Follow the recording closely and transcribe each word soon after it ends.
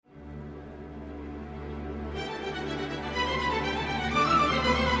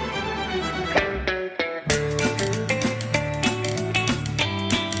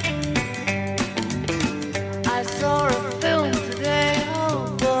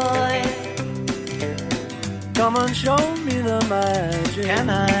Come and show me the magic. Can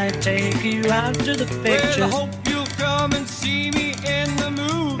I take you out to the pictures? Well, I hope you'll come and see me in the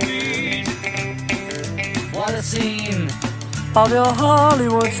movies. What a scene of your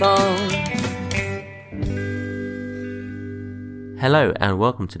Hollywood song. Hello and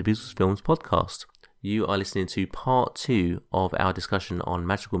welcome to the Beatles Films podcast. You are listening to part 2 of our discussion on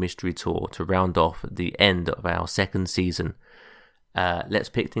Magical Mystery Tour to round off the end of our second season. Let's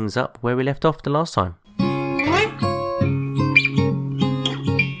pick things up where we left off the last time.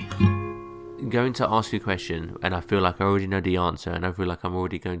 I'm going to ask you a question, and I feel like I already know the answer, and I feel like I'm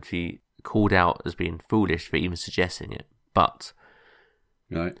already going to be called out as being foolish for even suggesting it. But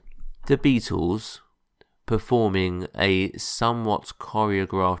right, the Beatles performing a somewhat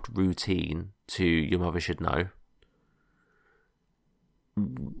choreographed routine to Your Mother Should Know,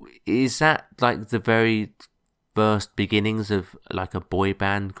 is that like the very first beginnings of like a boy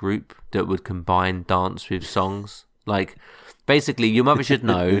band group that would combine dance with songs? Like, basically, Your Mother Should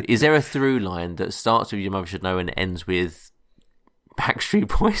Know, is there a through line that starts with Your Mother Should Know and ends with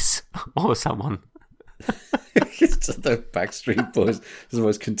Backstreet Boys or someone? It's the Backstreet Boys is the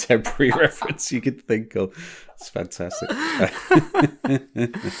most contemporary reference you could think of. It's fantastic.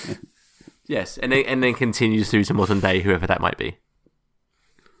 Yes, and then continues through to modern day, whoever that might be.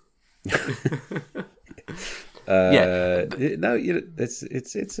 No,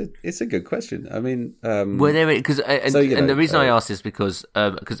 it's a good question. I mean, were there, because the reason I asked is because I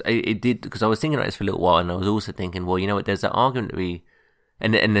was thinking about this for a little while, and I was also thinking, well, you know what? There's that argument that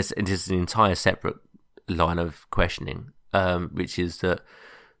and this is an entire separate line of questioning, which is that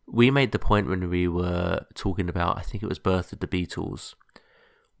we made the point when we were talking about, I think it was Birth of the Beatles,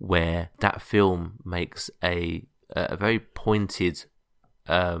 where that film makes a very pointed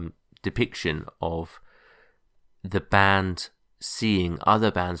depiction of the band seeing other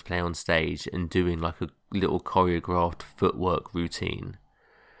bands play on stage and doing like a little choreographed footwork routine,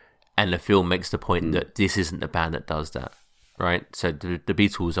 and the film makes the point that this isn't the band that does that, right? So the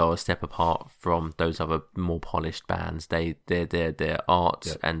Beatles are a step apart from those other more polished bands. Their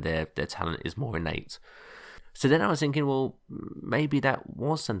art and their talent is more innate. So then I was thinking, well, maybe that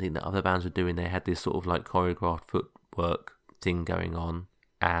was something that other bands were doing. They had this sort of like choreographed footwork thing going on,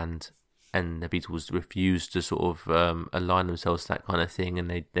 and the Beatles refused to sort of align themselves to that kind of thing,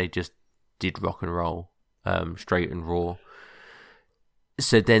 and they just did rock and roll, straight and raw.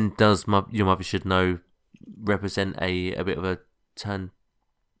 So then does Your Mother Should Know represent a bit of a turn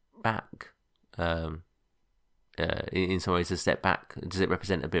back? In some ways, a step back. Does it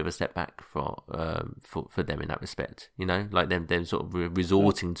represent a bit of a step back for them in that respect? You know, like them sort of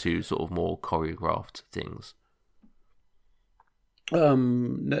resorting to sort of more choreographed things.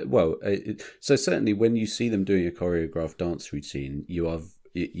 No, well, so certainly when you see them doing a choreographed dance routine, you are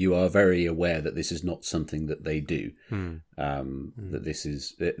very aware that this is not something that they do. That this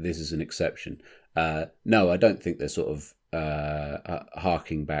is an exception. No, I don't think they're sort of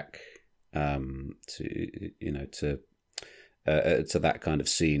harking back to that kind of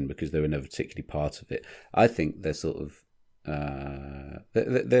scene because they were never particularly part of it. I think they're sort of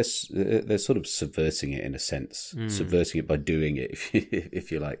they're sort of subverting it in a sense, subverting it by doing it,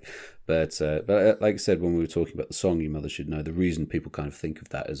 if you like. But like I said, when we were talking about the song "Your Mother Should Know," the reason people kind of think of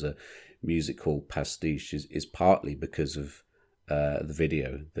that as a musical pastiche is partly because of the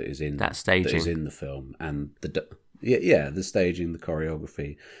video that is in that staging, that is in the film, and the staging, the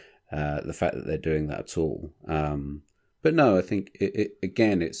choreography. The fact that they're doing that at all. But no, I think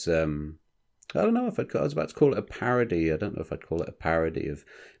again, it's I don't know if I was about to call it a parody. I don't know if I'd call it a parody of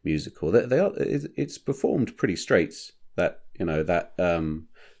musical. It's performed pretty straight. That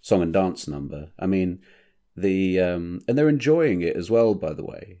song and dance number. I mean, and they're enjoying it as well. By the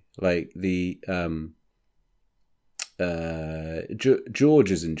way, like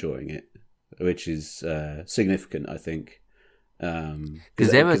George is enjoying it, which is significant, I think.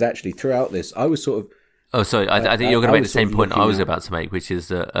 Because actually throughout this, I was sort of... Oh, sorry, I think you're going to make the same point I was about to make, which is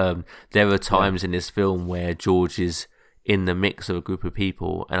that there are times in this film where George is in the mix of a group of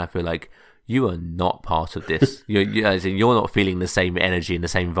people, and I feel like you are not part of this. You're not feeling the same energy and the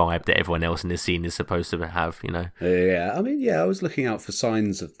same vibe that everyone else in this scene is supposed to have, you know? Yeah, I mean, I was looking out for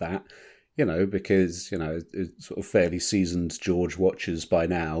signs of that. Because, it's sort of fairly seasoned George watchers by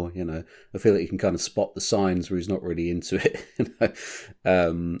now, I feel like you can kind of spot the signs where he's not really into it.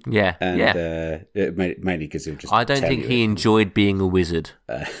 Mainly because he'll just... I don't think he enjoyed being a wizard.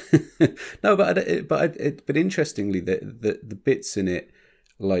 No, but interestingly, the bits in it,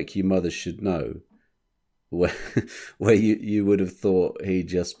 like Your Mother Should Know, where you would have thought he'd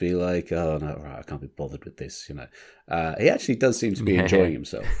just be like, oh, no, right, I can't be bothered with this, He actually does seem to be enjoying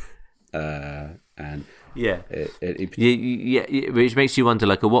himself. And Yeah. Which makes you wonder,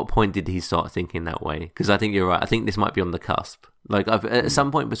 like, at what point did he start thinking that way? Because I think you're right. I think this might be on the cusp. Like, at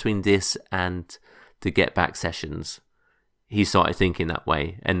some point between this and the Get Back sessions, he started thinking that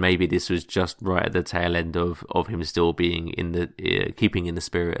way, and maybe this was just right at the tail end of him still being in the keeping in the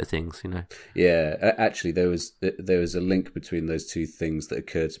spirit of things, you know. Yeah, actually, there was a link between those two things that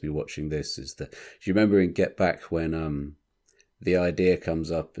occurred to me watching this. Is that, do you remember in Get Back when the idea comes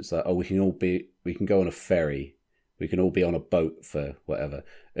up? It's like, oh, we can go on a ferry, we can all be on a boat for whatever,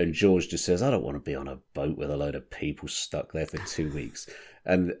 and George just says, I don't want to be on a boat with a load of people stuck there for 2 weeks.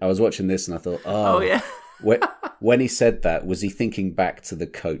 And I was watching this and I thought, oh yeah. When he said that, was he thinking back to the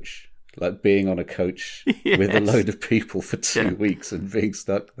coach? Like being on a coach with a load of people for 2 weeks and being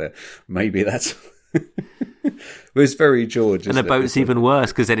stuck there. Maybe that's... Well, it's very George. And the boat's even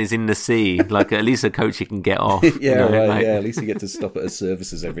worse because then he's in the sea. Like, at least a coach he can get off. Yeah, right, yeah. At least you get to stop at his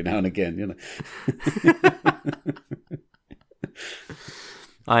services every now and again, you know.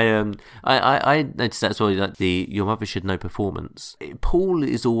 I noticed that's always like the Your Mother Should Know performance. Paul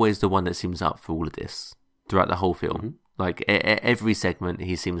is always the one that seems up for all of this throughout the whole film. Mm-hmm. Like every segment,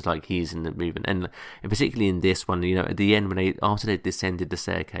 he seems like he's in the movement, and particularly in this one, you know, at the end when after they descended the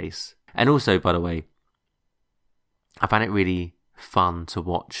staircase. And also, by the way, I found it really fun to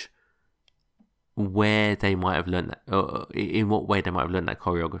watch where they might have learned that, or in what way they might have learned that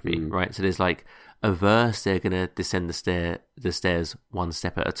choreography, right? So there's like a verse, they're going to descend the stairs one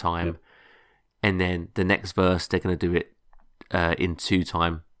step at a time, and then the next verse, they're going to do it in 2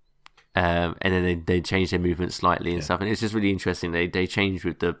 time, and then they change their movement slightly and stuff, and it's just really interesting. They change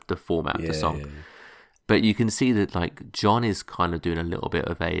with the format of the song. Yeah. But you can see that, like, John is kind of doing a little bit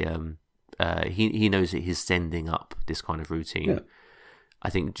of a... he knows that he's sending up this kind of routine. Yeah. I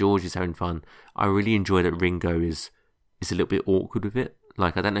think George is having fun. I really enjoy that Ringo is a little bit awkward with it.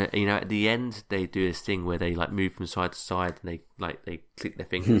 Like, I don't know, you know, at the end, they do this thing where they, like, move from side to side and they click their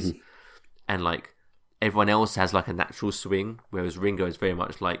fingers. And, like, everyone else has, like, a natural swing, whereas Ringo is very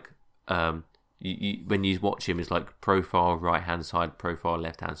much like... when you watch him, it's like profile right-hand side, profile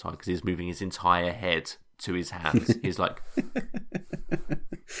left-hand side, because he's moving his entire head to his hands. He's like...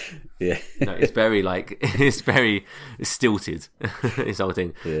 Yeah. No, it's very, like, it's very stilted, this whole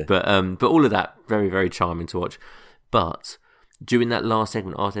thing. Yeah. But all of that, very, very charming to watch. But during that last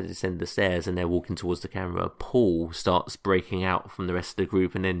segment, after they descend the stairs and they're walking towards the camera, Paul starts breaking out from the rest of the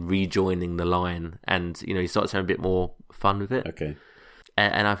group and then rejoining the line. And, you know, he starts having a bit more fun with it. Okay.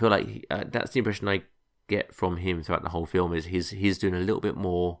 And I feel like that's the impression I get from him throughout the whole film, is he's doing a little bit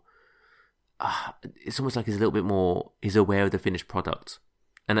more... it's almost like he's aware of the finished product.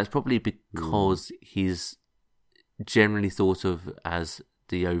 And that's probably because he's generally thought of as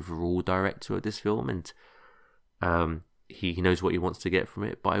the overall director of this film, and he knows what he wants to get from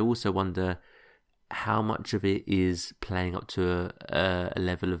it. But I also wonder how much of it is playing up to a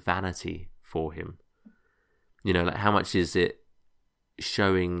level of vanity for him. You know, like, how much is it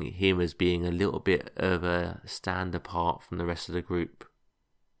showing him as being a little bit of a stand apart from the rest of the group,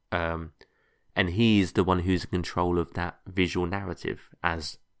 and he's the one who's in control of that visual narrative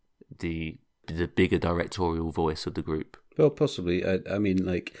as the bigger directorial voice of the group. Well, possibly. I mean,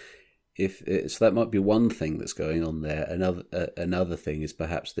 like, if so, that might be one thing that's going on there. Another thing is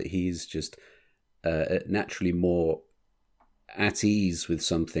perhaps that he's just naturally more at ease with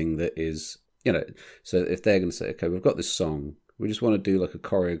something that is, you know. So if they're going to say, okay, we've got this song, we just want to do like a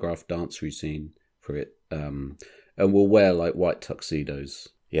choreographed dance routine for it, and we'll wear like white tuxedos.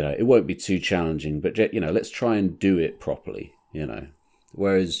 You know, it won't be too challenging, but, you know, let's try and do it properly, you know.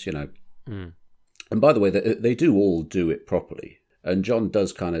 Whereas, you know, and by the way, they do all do it properly. And John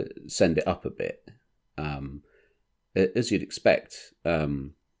does kind of send it up a bit, as you'd expect.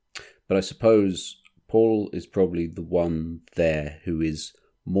 But I suppose Paul is probably the one there who is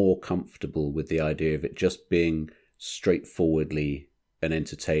more comfortable with the idea of it just being straightforwardly an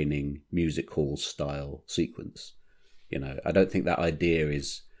entertaining music hall style sequence. You know, I don't think that idea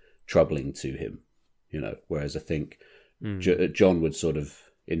is troubling to him, you know, whereas I think John would sort of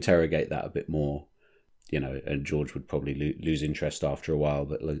interrogate that a bit more, you know, and George would probably lose interest after a while.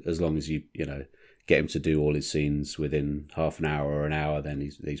 But as long as you know, get him to do all his scenes within half an hour or an hour, then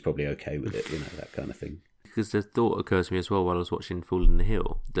he's probably okay with it, you know, that kind of thing. Because the thought occurs to me as well while I was watching Fall in the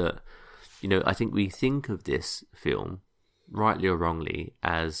Hill that, you know, I think we think of this film, rightly or wrongly,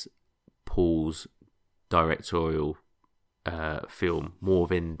 as Paul's directorial film more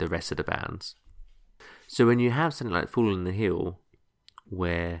than the rest of the bands. So when you have something like Fall in the Hill,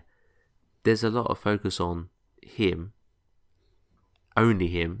 where there's a lot of focus on him, only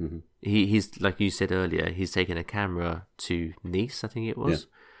him, he's, like you said earlier, he's taken a camera to Nice, I think it was,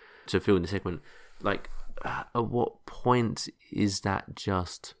 to film the segment. Like, at what point is that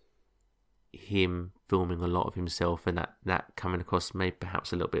just him filming a lot of himself and that coming across maybe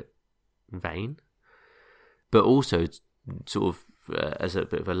perhaps a little bit vain? But also, sort of as a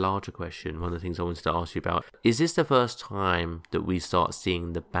bit of a larger question, one of the things I wanted to ask you about, is this the first time that we start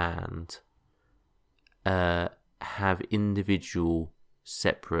seeing the band have individual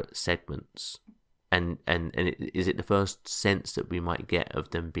separate segments? And is it the first sense that we might get of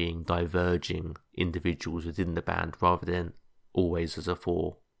them being diverging individuals within the band rather than always as a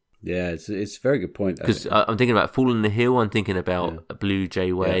four? Yeah, it's a very good point. Because I'm thinking about Fall on the Hill, I'm thinking about Blue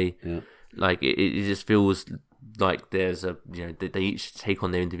Jay Way. Yeah. Like, it just feels like there's they each take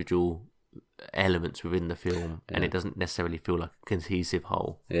on their individual elements within the film, and it doesn't necessarily feel like a cohesive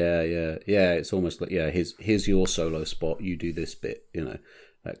whole. Yeah. It's almost like, here's your solo spot, you do this bit,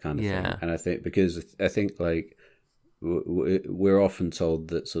 that kind of thing. And I think like we're often told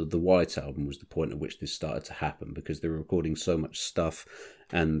that sort of the White Album was the point at which this started to happen, because they were recording so much stuff,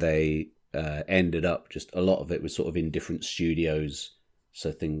 and they ended up just a lot of it was sort of in different studios.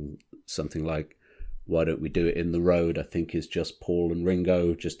 So something like Why Don't We Do It in the Road, I think, is just Paul and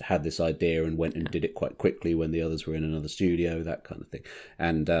Ringo just had this idea and went and did it quite quickly when the others were in another studio, that kind of thing.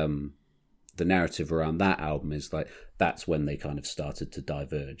 And the narrative around that album is like that's when they kind of started to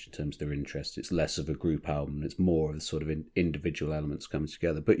diverge in terms of their interests. It's less of a group album, it's more of the sort of individual elements coming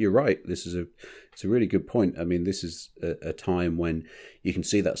together. But you're right, it's a really good point. I mean, this is a time when you can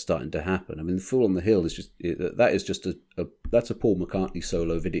see that starting to happen. I mean, Fool on the Hill is just that's a Paul McCartney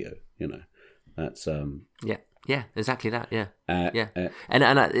solo video, That's yeah, exactly that. Yeah,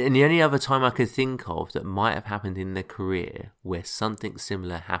 and the only other time I could think of that might have happened in their career where something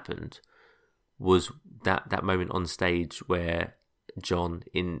similar happened was that moment on stage where John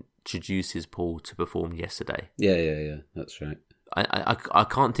introduces Paul to perform Yesterday. Yeah, that's right. I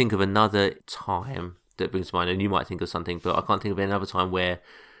can't think of another time that brings to mind, and you might think of something, but I can't think of another time where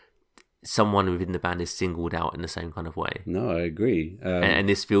someone within the band is singled out in the same kind of way. No, I agree. And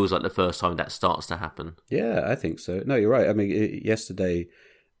this feels like the first time that starts to happen. Yeah, I think so. No, you're right. I mean, Yesterday,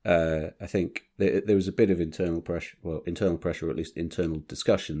 I think there was a bit of internal pressure, or at least internal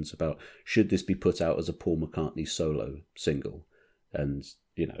discussions about should this be put out as a Paul McCartney solo single, and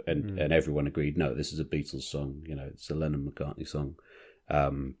and everyone agreed no, this is a Beatles song, it's a Lennon-McCartney song,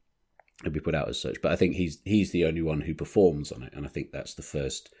 it'd be put out as such. But I think he's the only one who performs on it, and I think that's the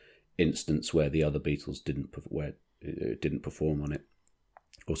first instance where the other Beatles didn't perform on it,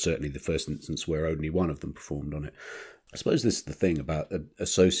 or certainly the first instance where only one of them performed on it. I suppose this is the thing about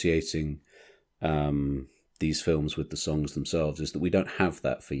associating these films with the songs themselves, is that we don't have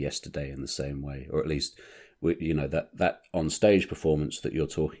that for Yesterday in the same way, or at least that on stage performance that you're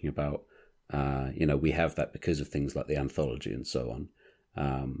talking about. We have that because of things like the anthology and so on.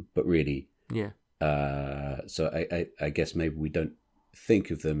 But really, so I guess maybe we don't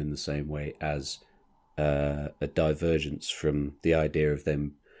think of them in the same way as a divergence from the idea of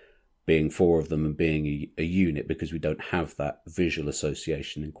them being four of them and being a unit, because we don't have that visual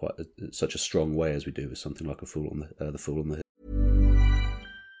association in quite such a strong way as we do with something like The Fool on the Hill.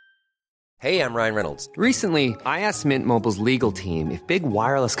 Hey, I'm Ryan Reynolds. Recently, I asked Mint Mobile's legal team if big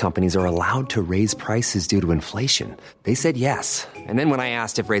wireless companies are allowed to raise prices due to inflation. They said yes. And then when I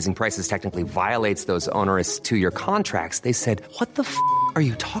asked if raising prices technically violates those onerous 2-year contracts, they said, "What the f*** are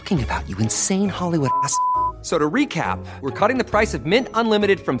you talking about, you insane Hollywood ass?" So to recap, we're cutting the price of Mint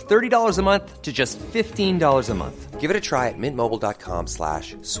Unlimited from $30 a month to just $15 a month. Give it a try at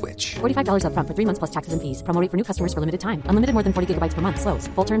mintmobile.com/switch. $45 up front for 3 months plus taxes and fees. Promo rate for new customers for limited time. Unlimited more than 40 gigabytes per month. Slows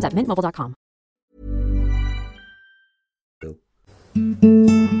full terms at mintmobile.com.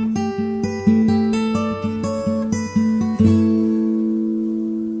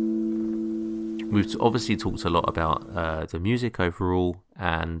 We've obviously talked a lot about the music overall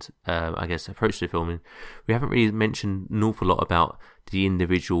and I guess approach to filming. We haven't really mentioned an awful lot about the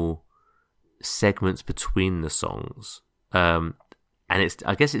individual segments between the songs, and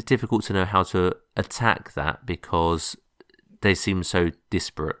I guess it's difficult to know how to attack that because they seem so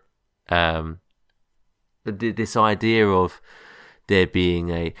disparate. This idea of there being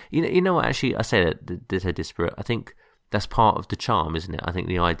a you know what, actually I say that they're disparate. I think that's part of the charm, isn't it? I think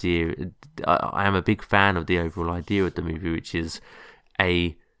the idea, I am a big fan of the overall idea of the movie, which is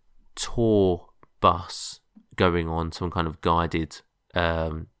a tour bus going on some kind of guided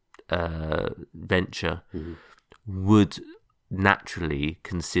venture, would naturally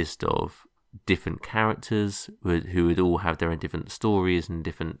consist of different characters who would all have their own different stories and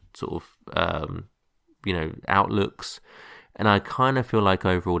different sort of outlooks. And I kind of feel like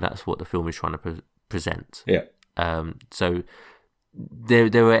overall that's what the film is trying to present. Yeah. So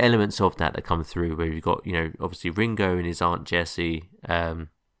there were elements of that come through where you've got, obviously Ringo and his Aunt Jessie, and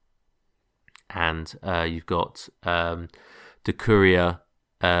you've got the courier,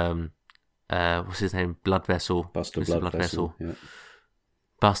 what's his name? Blood Vessel. Buster Blood Vessel. Yeah.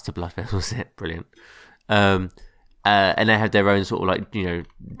 Buster Blood Vessel, is it? Brilliant. And they have their own sort of like,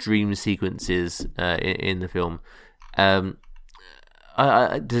 dream sequences in the film. Do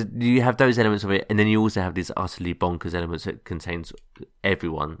you have those elements of it, and then you also have these utterly bonkers elements that contains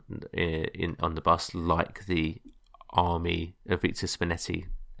everyone on the bus, like the army of Victor Spinetti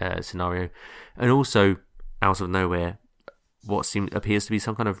scenario, and also out of nowhere, what appears to be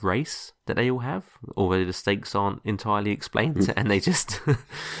some kind of race that they all have, although the stakes aren't entirely explained, and they just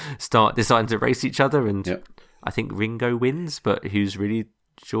start deciding to race each other, and yep. I think Ringo wins, but who's really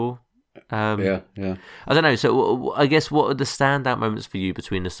sure? Yeah. I don't know. So I guess what are the standout moments for you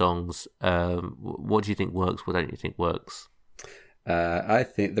between the songs? What do you think works? What don't you think works? I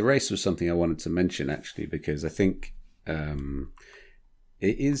think the race was something I wanted to mention actually, because I think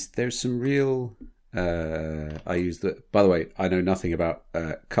there's some real. By the way, I know nothing about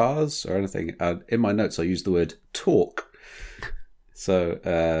cars or anything. In my notes, I used the word torque. So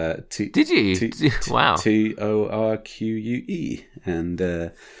did you? Wow. TORQUE,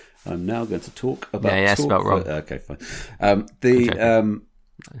 and I'm now going to talk about. Yeah, spelled wrong. Okay, fine. I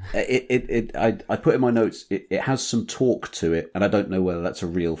put in my notes. It has some torque to it, and I don't know whether that's a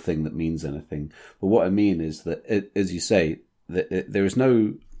real thing that means anything. But what I mean is that, as you say, that there is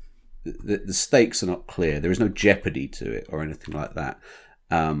no. The stakes are not clear. There is no jeopardy to it or anything like that.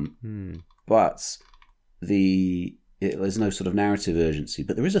 But there's no sort of narrative urgency.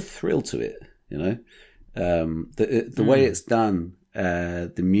 But there is a thrill to it. The way it's done.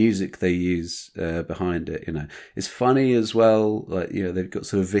 The music they use behind it, is funny as well. Like, they've got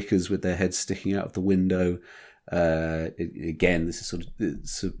sort of vicars with their heads sticking out of the window. Again, this is sort of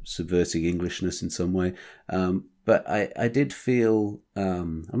subverting Englishness in some way. But I did feel,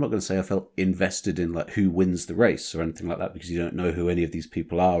 I'm not going to say I felt invested in like who wins the race or anything like that, because you don't know who any of these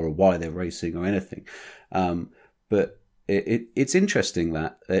people are or why they're racing or anything. But it's interesting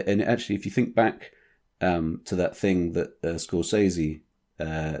that, and actually, if you think back to that thing that Scorsese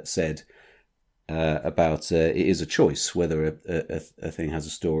said about it is a choice whether a thing has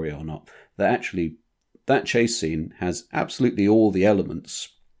a story or not. That actually, that chase scene has absolutely all the elements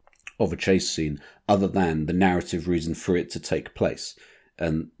of a chase scene, other than the narrative reason for it to take place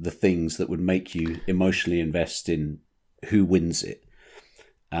and the things that would make you emotionally invest in who wins it.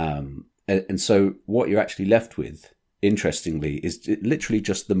 And so what you're actually left with, interestingly, is literally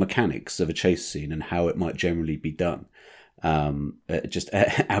just the mechanics of a chase scene and how it might generally be done, just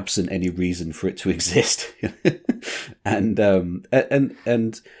absent any reason for it to exist. And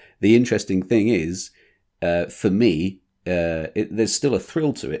the interesting thing is, for me, there's still a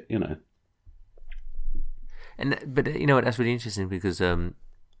thrill to it, But that's really interesting, because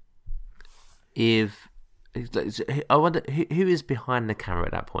if I wonder who is behind the camera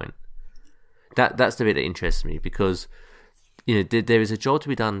at that point. That's the bit that interests me, because there is a job to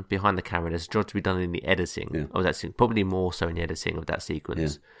be done behind the camera. There's a job to be done in the editing of that scene, probably more so in the editing of that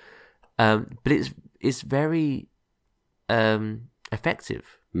sequence. Yeah. But it's very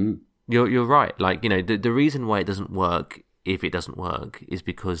effective. You're right. Like, the reason why it doesn't work, if it doesn't work, is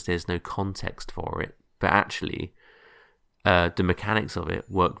because there's no context for it. But actually, the mechanics of it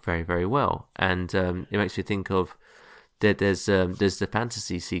work very, very well, and it makes me think of. There's the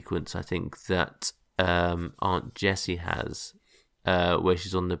fantasy sequence, I think, that Aunt Jessie has, where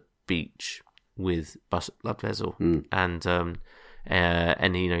she's on the beach with Buster Blood Vessel, and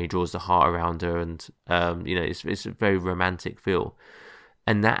he draws the heart around her, and it's a very romantic feel,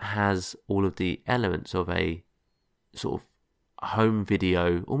 and that has all of the elements of a sort of home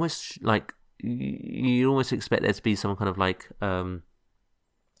video, almost like you almost expect there to be some kind of like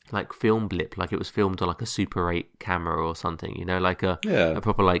film blip, like it was filmed on like a Super 8 camera or something, like a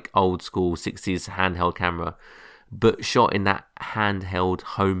proper like old school 60s handheld camera, but shot in that handheld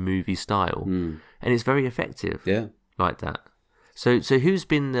home movie style, and it's very effective, like that. So who's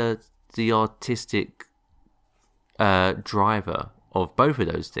been the artistic driver of both of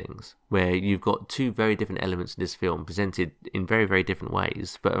those things, where you've got two very different elements in this film presented in very, very different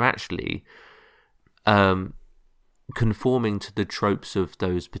ways, but are actually conforming to the tropes of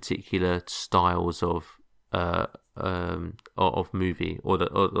those particular styles of movie, or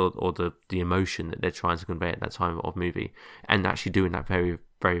the emotion that they're trying to convey at that time of movie, and actually doing that very,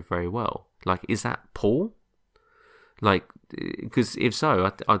 very, very well. Like, is that Paul? Like, because if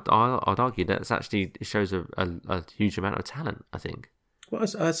so, I'd argue that it shows a huge amount of talent, I think. Well,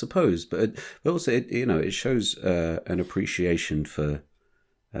 I suppose, but also it shows an appreciation for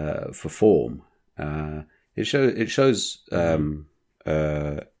form. It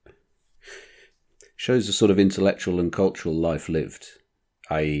shows a sort of intellectual and cultural life lived.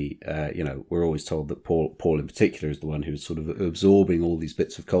 I.e., we're always told that Paul in particular is the one who's sort of absorbing all these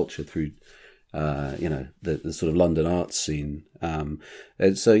bits of culture through, the sort of London arts scene. And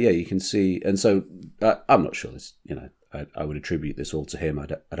so, yeah, you can see. And so I'm not sure this, I would attribute this all to him. I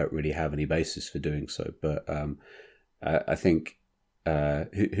don't really have any basis for doing so. But I think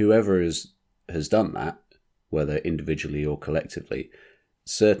whoever has done that, whether individually or collectively,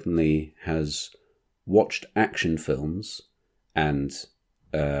 certainly has watched action films and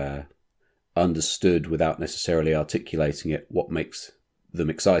understood without necessarily articulating it what makes them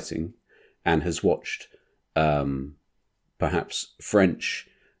exciting, and has watched perhaps French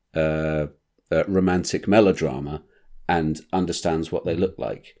romantic melodrama and understands what they look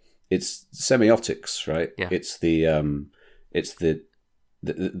like. It's semiotics, right? Yeah. It's the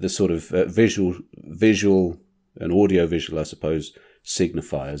sort of visual and audio-visual, I suppose,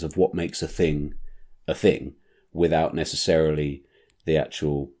 signifiers of what makes a thing, without necessarily the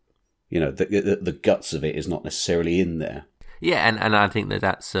actual, the guts of it is not necessarily in there. Yeah, and I think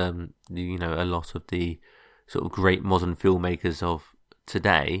that's a lot of the sort of great modern filmmakers of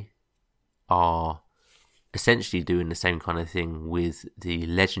today are essentially doing the same kind of thing with the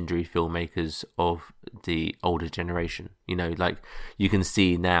legendary filmmakers of the older generation. Like you can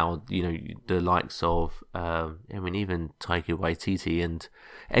see now, the likes of, even Taika Waititi and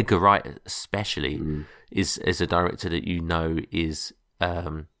Edgar Wright especially is a director that is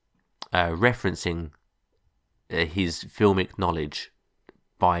referencing his filmic knowledge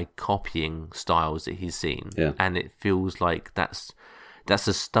by copying styles that he's seen. Yeah. And it feels like that's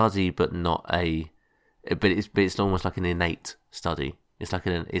a study, but not a. But it's almost like an innate study. It's like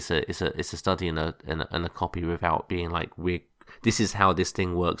it's a study and a copy without being like this is how this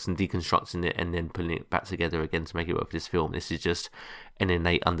thing works and deconstructing it and then putting it back together again to make it work for this film. This is just an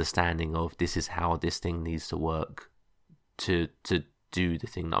innate understanding of this is how this thing needs to work to do the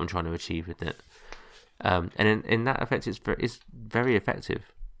thing that I'm trying to achieve with it. And in that effect, it's very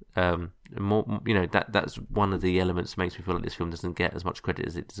effective. That's one of the elements that makes me feel like this film doesn't get as much credit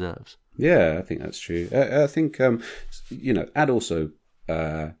as it deserves. Yeah, I think that's true. I think and also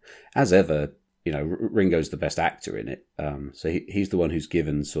as ever, Ringo's the best actor in it. So he's the one who's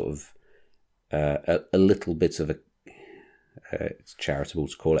given sort of a little bit of it's charitable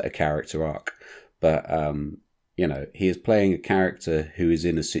to call it a character arc, but he is playing a character who is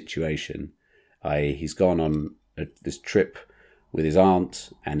in a situation. He's gone on this trip with his aunt,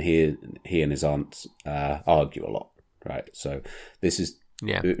 and he and his aunt argue a lot, right? So this is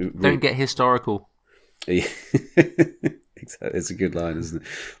don't get historical. It's a good line, isn't it?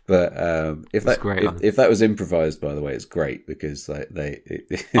 But if that was improvised, by the way, it's great because it's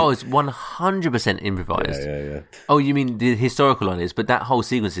 100% improvised. Yeah. Oh, you mean the historical line is? But that whole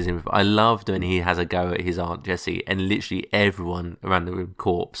sequence is improvised. I loved when he has a go at his Aunt Jessie, and literally everyone around the room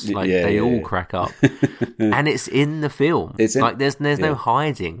corpse. They all crack up, and it's in the film. There's no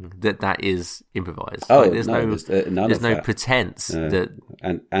hiding that is improvised. There's no pretense that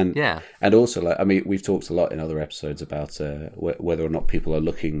and also we've talked a lot in other episodes about whether or not people are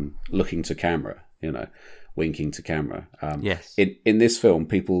looking to camera, winking to camera. Yes. In this film,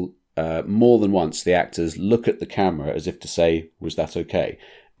 people more than once, the actors look at the camera as if to say, "Was that okay?"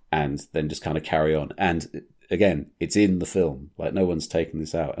 and then just kind of carry on. And again, it's in the film. Like no one's taken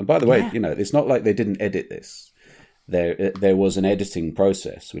this out. And by the way, it's not like they didn't edit this. There was an editing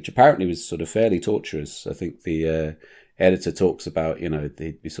process, which apparently was sort of fairly torturous. I think the editor talks about,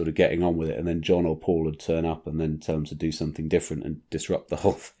 they'd be sort of getting on with it, and then John or Paul would turn up and then tell them to do something different and disrupt the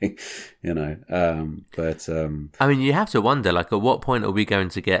whole thing, But you have to wonder, like, at what point are we going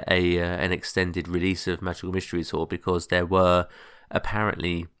to get an extended release of Magical Mystery Tour? Because there were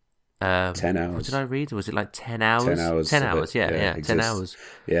apparently 10 hours. What did I read? Was it like 10 hours? 10 hours. 10 hours, yeah, 10 hours.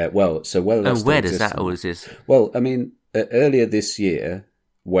 Yeah, well, so whether that's where does that all exist? Well, earlier this year,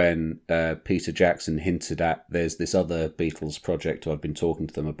 when Peter Jackson hinted at there's this other Beatles project I've been talking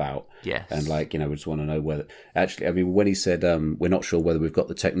to them about. Yes. And we just want to know whether... Actually, when he said we're not sure whether we've got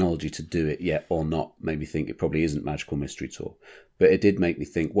the technology to do it yet or not, made me think it probably isn't Magical Mystery Tour. But it did make me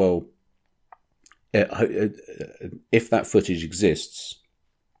think, well, if that footage exists,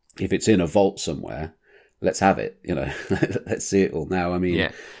 if it's in a vault somewhere, let's have it, let's see it all now.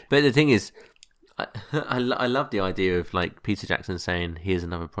 Yeah, but the thing is, I love the idea of like Peter Jackson saying, here's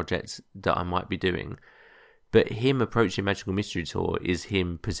another project that I might be doing. But him approaching Magical Mystery Tour is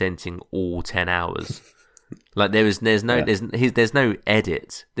him presenting all 10 hours Like there's no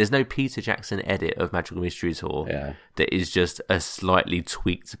edit. There's no Peter Jackson edit of Magical Mystery Tour that is just a slightly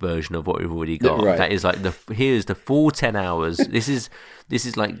tweaked version of what we've already got. Right. That is like here's the full 10 hours. This is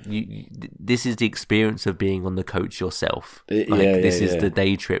like this is the experience of being on the coach yourself. This is the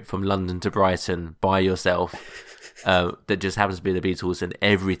day trip from London to Brighton by yourself. That just happens to be the Beatles and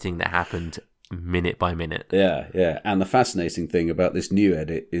everything that happened minute by minute. Yeah. And the fascinating thing about this new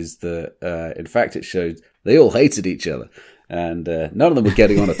edit is that, in fact, it showed they all hated each other and none of them were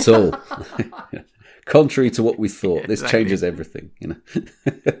getting on at all. Contrary to what we thought, this changes everything, you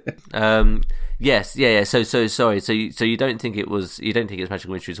know. Yes. So sorry. So you don't think it's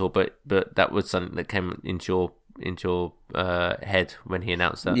Magical Mystery Tour, but that was something that came into your head when he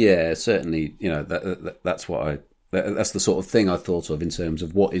announced that. Yeah, certainly. You know that's what that's the sort of thing I thought of in terms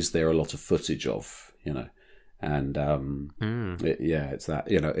of what is there a lot of footage of, you know, and it's that,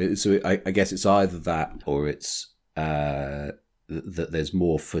 you know. So I guess it's either that or it's that there's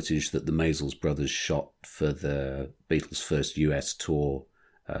more footage that the Maysles brothers shot for the Beatles' first US tour,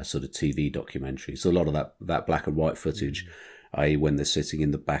 sort of TV documentary. So a lot of that black and white footage, i.e. when they're sitting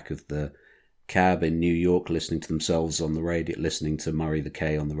in the back of the cab in New York listening to themselves on the radio, listening to Murray the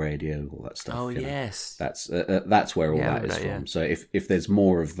K on the radio, all that stuff. Oh, yes. Know. That's where all that is from. Yeah. So if there's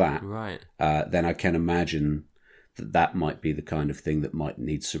more of that, right, then I can imagine that might be the kind of thing that might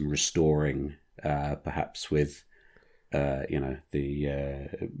need some restoring, perhaps with, the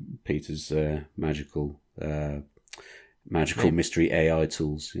Peter's magical mystery AI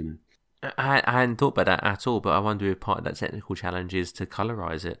tools, you know. I hadn't thought about that at all, but I wonder if part of that technical challenge is to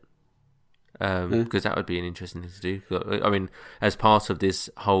colorize it. Because that would be an interesting thing to do. I mean, as part of this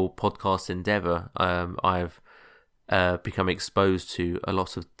whole podcast endeavor, I've become exposed to a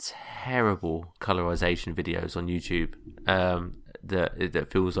lot of terrible colorization videos on YouTube that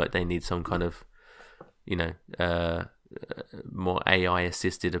feels like they need some kind of, you know, more AI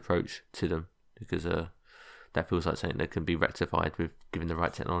assisted approach to them, because that feels like something that can be rectified with given the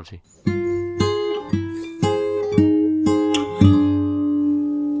right technology.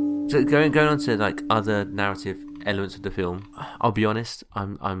 So going on to like other narrative elements of the film, I'll be honest,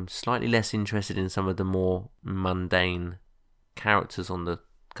 I'm slightly less interested in some of the more mundane characters on the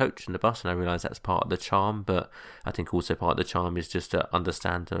coach and the bus, and I realise that's part of the charm. But I think also part of the charm is just to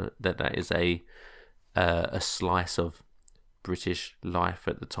understand that is a slice of British life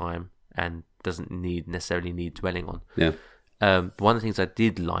at the time and doesn't necessarily need dwelling on. Yeah. One of the things I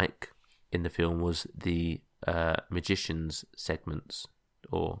did like in the film was the magicians segments.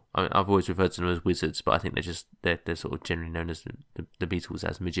 Or I've always referred to them as wizards, but I think they're sort of generally known as the Beatles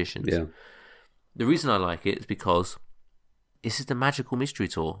as magicians. Yeah. The reason I like it is because this is the Magical Mystery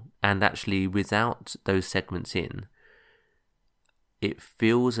Tour, and actually without those segments in, it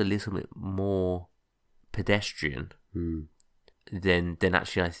feels a little bit more pedestrian than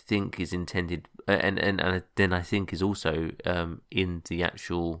actually I think is intended, and then I think is also in the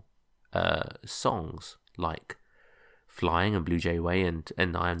actual songs like Flying and Blue Jay Way and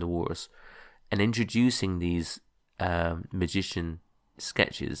I Am the Walrus, and introducing these magician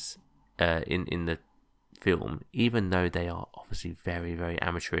sketches in the film, even though they are obviously very, very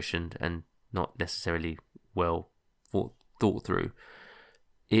amateurish and not necessarily well thought through,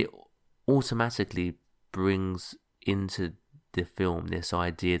 it automatically brings into the film this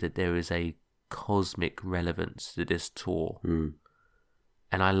idea that there is a cosmic relevance to this tour.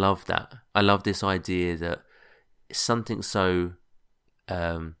 And I love that. I love this idea that something so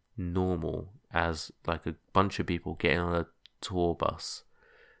normal as like a bunch of people getting on a tour bus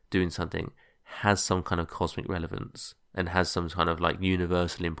doing something has some kind of cosmic relevance and has some kind of like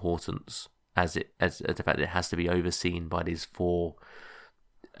universal importance as the fact that it has to be overseen by these four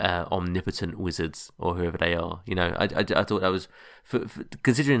omnipotent wizards or whoever they are. You know, I thought that was for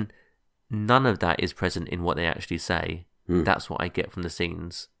considering none of that is present in what they actually say. That's what I get from the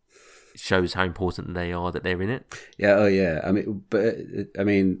scenes. It shows how important they are that they're in it. Yeah, oh yeah. I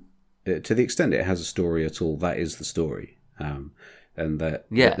mean, to the extent it has a story at all, that is the story. And that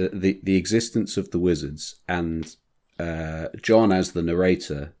the existence of the wizards and John as the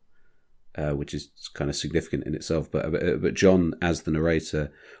narrator, which is kind of significant in itself, but John as the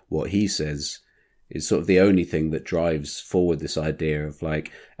narrator, what he says is sort of the only thing that drives forward this idea of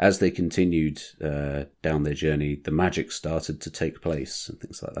like, as they continued down their journey, the magic started to take place and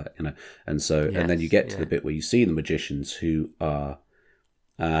things like that, you know. And so, and then you get to the bit where you see the magicians who are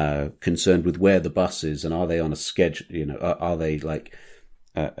concerned with where the bus is and are they on a schedule, you know, are they like,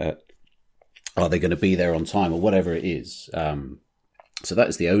 are they going to be there on time or whatever it is. So that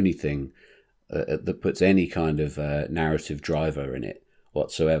is the only thing that puts any kind of narrative driver in it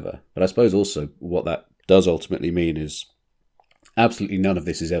whatsoever. But I suppose also what that does ultimately mean is absolutely none of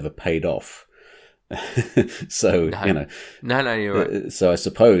this is ever paid off. So, No, you're right. So I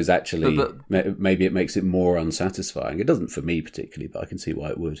suppose actually maybe it makes it more unsatisfying. It doesn't for me particularly, but I can see why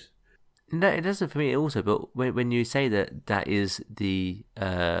it would. No, it doesn't for me also. But when you say that is the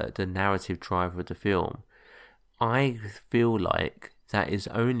narrative driver of the film, I feel like that is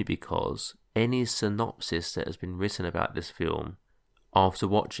only because any synopsis that has been written about this film after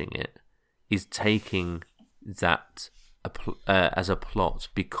watching it is taking that as a plot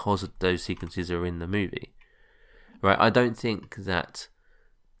because those sequences are in the movie, right? I don't think that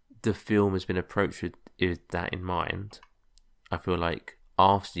the film has been approached with that in mind. I feel like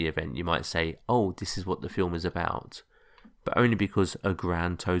after the event you might say, oh, this is what the film is about, but only because a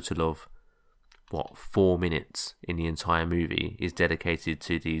grand total of 4 minutes in the entire movie is dedicated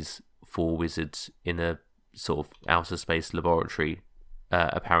to these 4 wizards in a sort of outer space laboratory,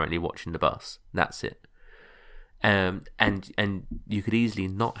 apparently watching the bus. That's it. And you could easily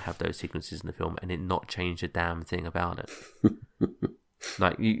not have those sequences in the film and it not change a damn thing about it.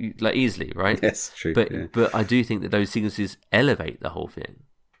 like easily, right? Yes, true. But I do think that those sequences elevate the whole thing.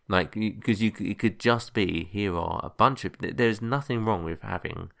 Like, because it could just be, here are a bunch of... There's nothing wrong with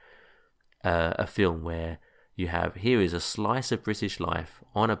having a film where you have, here is a slice of British life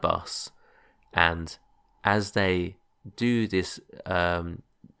on a bus, and as they do this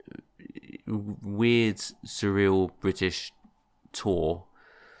weird, surreal British tour,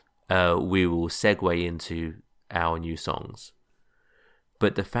 we will segue into our new songs.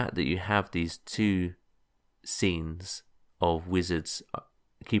 But the fact that you have these 2 scenes of wizards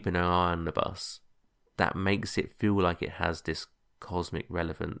keeping an eye on the bus, that makes it feel like it has this cosmic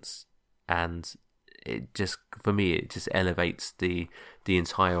relevance, and it just, for me, it just elevates the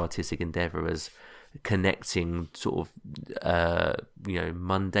entire artistic endeavour as connecting sort of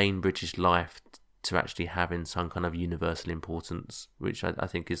mundane British life to actually having some kind of universal importance, which I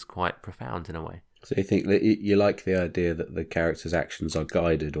think is quite profound in a way. So you think that you like the idea that the characters' actions are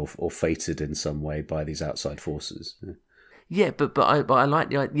guided or fated in some way by these outside forces? Yeah, but I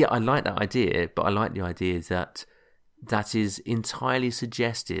like I like that idea, but I like the idea that is entirely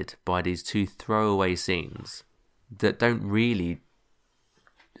suggested by these 2 throwaway scenes that don't really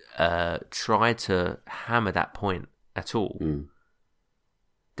try to hammer that point at all.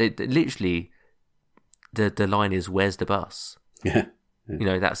 They literally, the line is, "Where's the bus?" Yeah.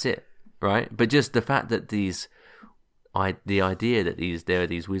 That's it, right? But just the fact that the idea that there are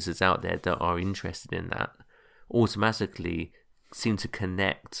these wizards out there that are interested in that automatically seem to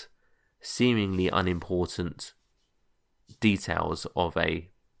connect seemingly unimportant details of a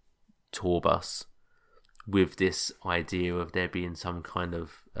tour bus with this idea of there being some kind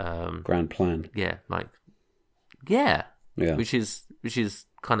of grand plan. Which is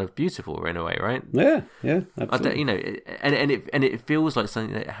kind of beautiful in a way, right? Yeah, absolutely. And it feels like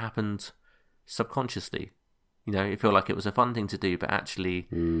something that happened subconsciously. It felt like it was a fun thing to do, but actually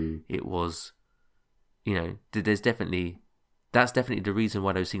it was, that's definitely the reason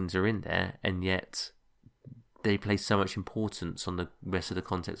why those scenes are in there, and yet they place so much importance on the rest of the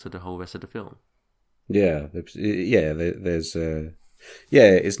context of the whole rest of the film. Yeah, there's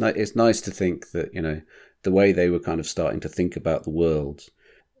it's nice to think that, the way they were kind of starting to think about the world,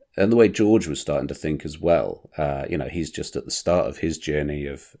 and the way George was starting to think as well. He's just at the start of his journey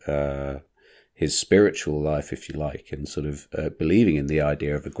of his spiritual life, if you like, and sort of believing in the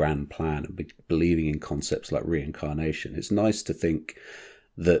idea of a grand plan and believing in concepts like reincarnation. It's nice to think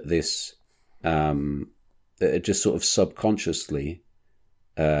that this just sort of subconsciously,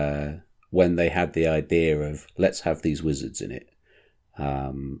 when they had the idea of let's have these wizards in it,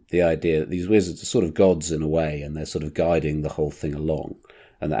 the idea that these wizards are sort of gods in a way, and they're sort of guiding the whole thing along,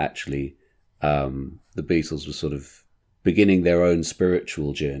 and that actually the Beatles were sort of beginning their own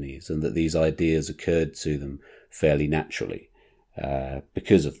spiritual journeys, and that these ideas occurred to them fairly naturally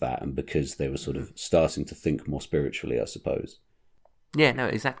because of that, and because they were sort of starting to think more spiritually, I suppose. Yeah, no,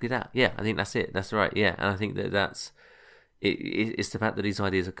 exactly that. Yeah, I think that's it. That's right. Yeah, and I think that's it. It's the fact that these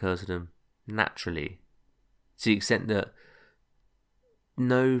ideas occur to them naturally, to the extent that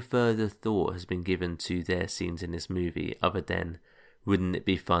no further thought has been given to their scenes in this movie other than, wouldn't it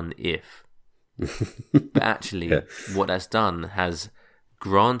be fun if? But actually, what that's done has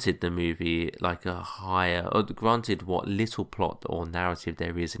granted the movie like a higher, or granted what little plot or narrative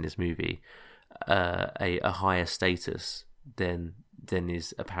there is in this movie, a higher status than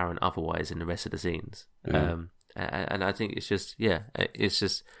is apparent otherwise in the rest of the scenes. And I think it's just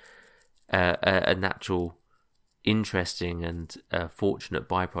a natural, interesting and fortunate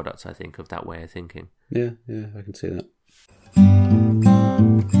byproduct, I think, of that way of thinking. Yeah, I can see that.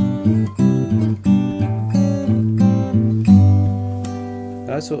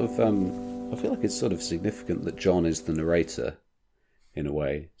 sort of I feel like it's sort of significant that John is the narrator in a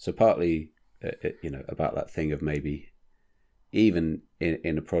way. So partly, about that thing of maybe even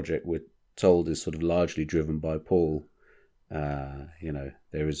in a project we're told is sort of largely driven by Paul.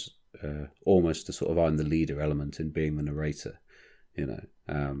 There is almost a sort of I'm the leader element in being the narrator.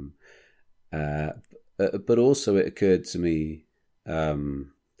 But also it occurred to me,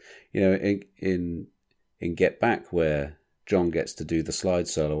 in Get Back, where John gets to do the slide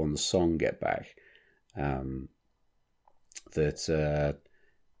solo on the song Get Back, there's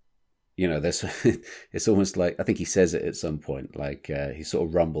it's almost like, I think he says it at some point, like he sort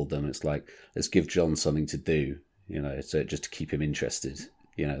of rumbled them. It's like, let's give John something to do, so just to keep him interested.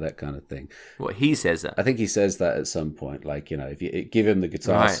 That kind of thing. What, he says that? I think he says that at some point. Like, if you give him the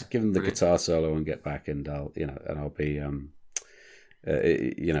guitar, right. Give him the guitar solo and Get Back, and I'll be,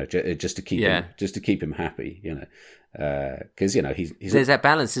 just to keep him happy, because he's there's that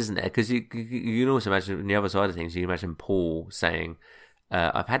balance, isn't there? Because you can also imagine on the other side of things. You can imagine Paul saying,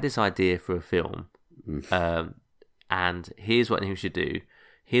 "I've had this idea for a film, and here's what I think we should do.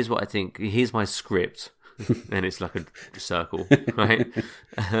 Here's what I think. Here's my script." And it's like a circle, right?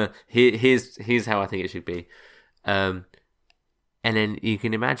 Here's how I think it should be. And then you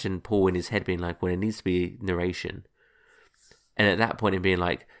can imagine Paul in his head being like, well, it needs to be narration. And at that point, him being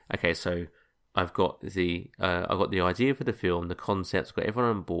like, okay, so I've got the idea for the film, the concept, I've got everyone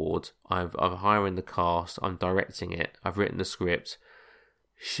on board, I'm hiring the cast, I'm directing it, I've written the script.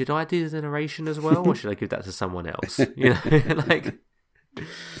 Should I do the narration as well, or should I give that to someone else? Like.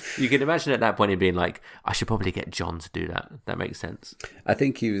 You can imagine at that point him being like, I should probably get John to do that. That makes sense. I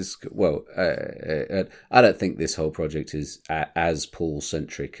think he was, I don't think this whole project is as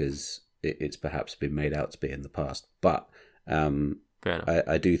Paul-centric as it's perhaps been made out to be in the past. But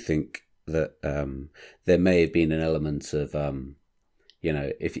I do think that there may have been an element of,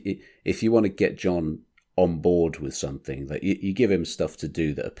 if you want to get John on board with something, that you give him stuff to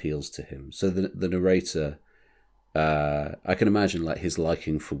do that appeals to him. So the narrator... I can imagine like his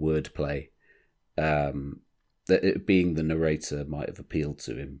liking for wordplay, that it being the narrator might have appealed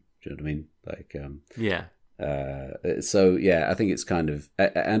to him. Do you know what I mean? Like, so yeah, I think it's kind of,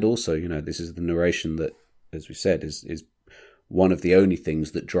 and also, this is the narration that, as we said, is one of the only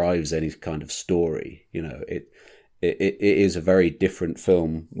things that drives any kind of story. It is a very different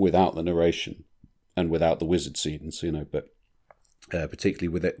film without the narration and without the wizard scenes. But.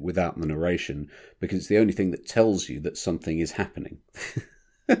 Particularly without the narration, because it's the only thing that tells you that something is happening.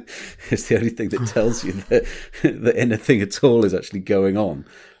 It's the only thing that tells you that anything at all is actually going on.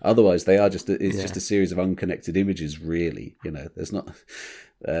 Otherwise, they are just just a series of unconnected images. Really, there's not.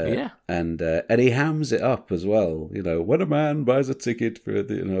 And he hams it up as well. When a man buys a ticket for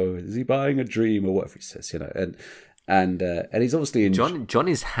is he buying a dream or whatever he says. And he's obviously John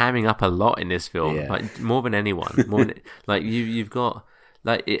is hamming up a lot in this film, like more than anyone. Like you've got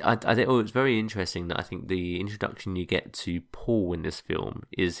like I think it's very interesting that I think the introduction you get to Paul in this film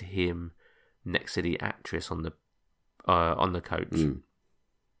is him next to the actress on the coach,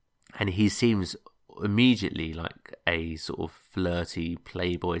 and he seems immediately like a sort of flirty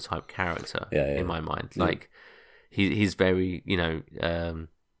playboy type character in my mind. Like he's very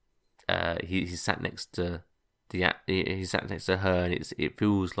he's sat next to. He sat next to her, and it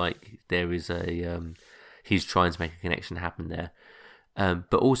feels like there is he's trying to make a connection happen there.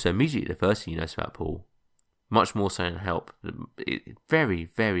 But also immediately the first thing you notice about Paul, much more so in Help, very,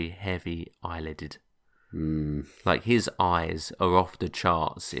 very heavy eyelidded. Like his eyes are off the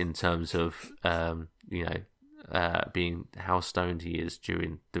charts in terms of being how stoned he is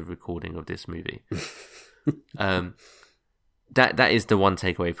during the recording of this movie. That is the one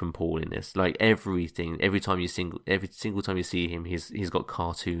takeaway from Paul in this. Like everything, every single time you see him, he's got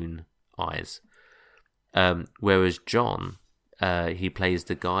cartoon eyes. Whereas John, he plays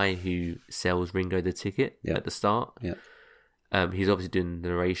the guy who sells Ringo the ticket at the start. Yeah. He's obviously doing the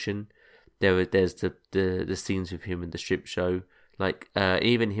narration. There's the scenes with him in the strip show. Like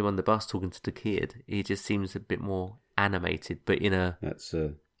even him on the bus talking to the kid, he just seems a bit more animated, but in a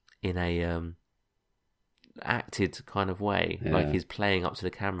acted kind of way. Like he's playing up to the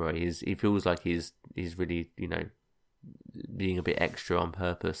camera. He feels like he's really being a bit extra on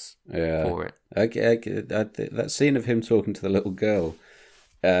purpose for it. That scene of him talking to the little girl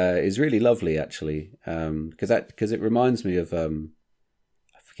is really lovely, actually, because it reminds me of I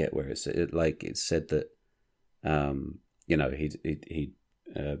forget where it's said that he'd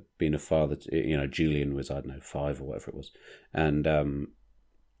been a father. Julian was, I don't know, 5 or whatever it was, and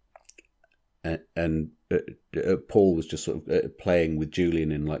Paul was just sort of playing with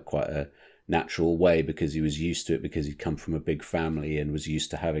Julian in like quite a natural way because he was used to it, because he'd come from a big family and was used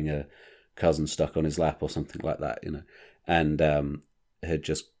to having a cousin stuck on his lap or something like that, and had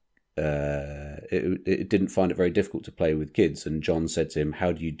just it didn't find it very difficult to play with kids. And John said to him,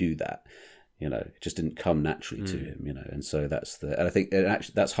 "How do you do that?" It just didn't come naturally to him, and so and I think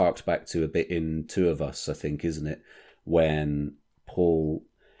that's harked back to a bit in Two of Us, I think, isn't it? When Paul,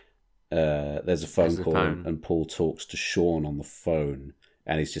 there's a phone call and Paul talks to Sean on the phone,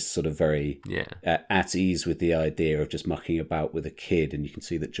 and he's just sort of very at ease with the idea of just mucking about with a kid, and you can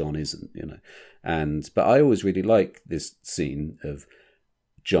see that John isn't, but I always really like this scene of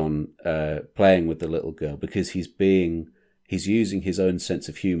John playing with the little girl, because he's using his own sense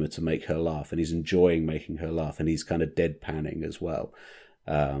of humour to make her laugh, and he's enjoying making her laugh, and he's kind of deadpanning as well,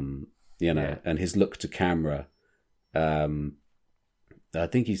 and his look to camera. I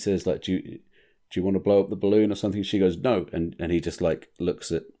think he says, like, do you want to blow up the balloon or something? She goes, no, and he just like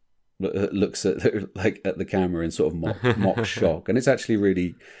looks at like at the camera in sort of mock shock, and it's actually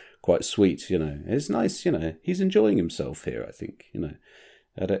really quite sweet. It's nice. He's enjoying himself here, I think.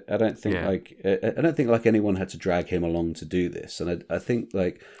 I don't think like anyone had to drag him along to do this, and I think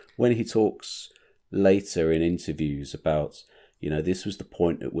like when he talks later in interviews about this was the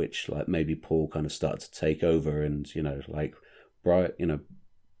point at which like maybe Paul kind of started to take over, and like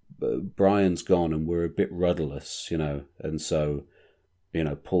Brian's gone and we're a bit rudderless, and so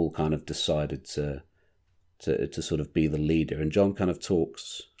Paul kind of decided to sort of be the leader, and John kind of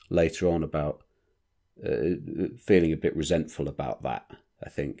talks later on about feeling a bit resentful about that, I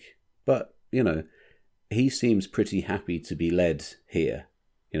think. But, he seems pretty happy to be led here,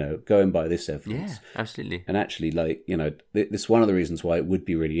 going by this evidence. Yeah, absolutely. And actually, like, this is one of the reasons why it would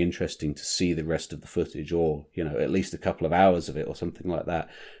be really interesting to see the rest of the footage, or, at least a couple of hours of it or something like that,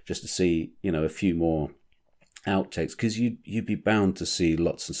 just to see, a few more outtakes, because you'd be bound to see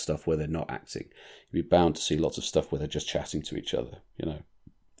lots of stuff where they're not acting. You'd be bound to see lots of stuff where they're just chatting to each other,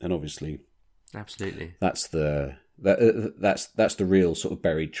 and obviously... Absolutely. That's the real sort of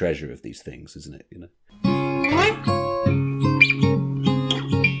buried treasure of these things, isn't it?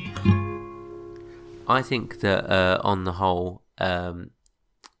 I think that on the whole,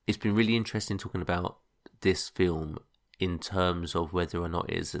 it's been really interesting talking about this film in terms of whether or not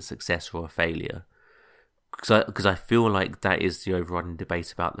it is a success or a failure, because I feel like that is the overriding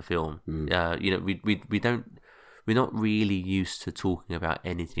debate about the film. We're not really used to talking about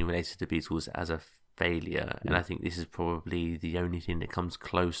anything related to Beatles as a failure, and I think this is probably the only thing that comes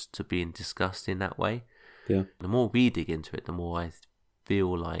close to being discussed in that way. Yeah. The more we dig into it, the more I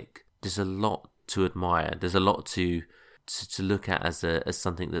feel like there's a lot to admire. There's a lot to look at as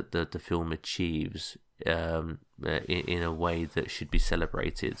something that the film achieves in a way that should be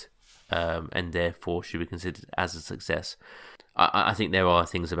celebrated, and therefore should be considered as a success. I think there are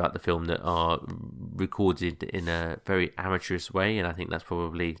things about the film that are recorded in a very amateurish way, and I think that's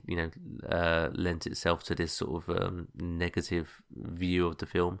probably lent itself to this sort of negative view of the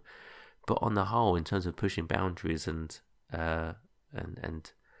film. But on the whole, in terms of pushing boundaries and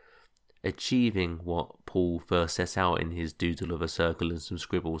achieving what Paul first sets out in his doodle of a circle and some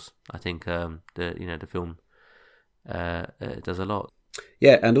scribbles, I think the film does a lot.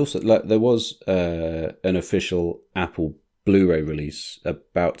 Yeah, and also like there was an official Apple Blu-ray release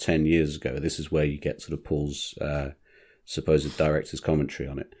about 10 years ago. This is where you get sort of Paul's supposed director's commentary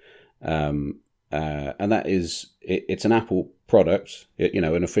on it, and that is it's an Apple product,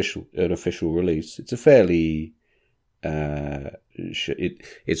 an official release. It's a fairly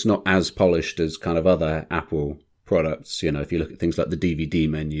it's not as polished as kind of other Apple products. If you look at things like the DVD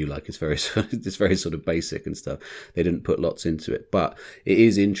menu, like it's very sort of basic and stuff. They didn't put lots into it, but it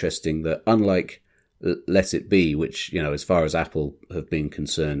is interesting that unlike Let It Be, which, as far as Apple have been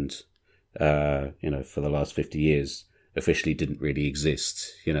concerned, for the last 50 years, officially didn't really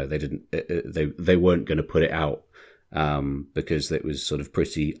exist. They weren't going to put it out, because it was sort of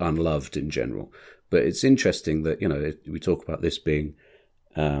pretty unloved in general. But it's interesting that, we talk about this being,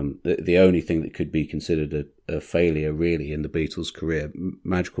 the only thing that could be considered a failure really in the Beatles' career.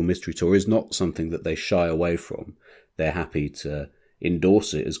 Magical Mystery Tour is not something that they shy away from. They're happy to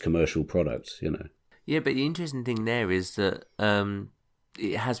endorse it as commercial product, Yeah, but the interesting thing there is that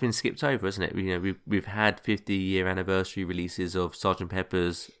it has been skipped over, hasn't it? We've had 50-year anniversary releases of Sgt.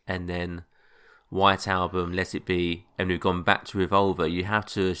 Pepper's, and then White Album, Let It Be, and we've gone back to Revolver. You have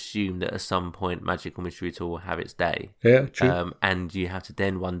to assume that at some point Magical Mystery Tour will have its day. Yeah, true. And you have to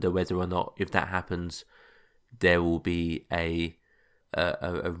then wonder whether or not, if that happens, there will be a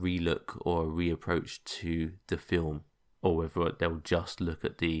relook or a reapproach to the film, or whether they'll just look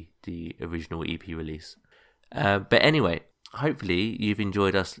at the original EP release. But anyway, hopefully you've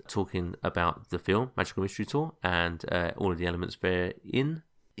enjoyed us talking about the film Magical Mystery Tour and all of the elements therein.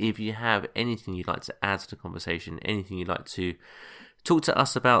 If you have anything you'd like to add to the conversation, anything you'd like to talk to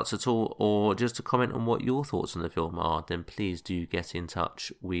us about at all, or just to comment on what your thoughts on the film are, then please do get in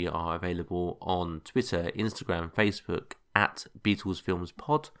touch. We are available on Twitter, Instagram, Facebook at Beatles Films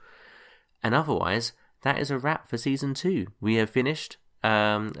Pod. And otherwise, that is a wrap for season 2. We have finished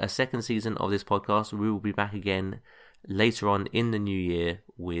a second season of this podcast. We will be back again later on in the new year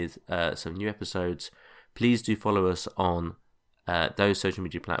with some new episodes. Please do follow us on those social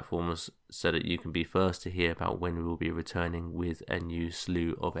media platforms so that you can be first to hear about when we will be returning with a new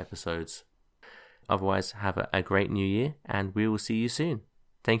slew of episodes. Otherwise, have a great new year, and we will see you soon.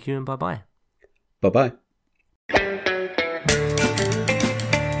 Thank you and bye-bye. Bye-bye.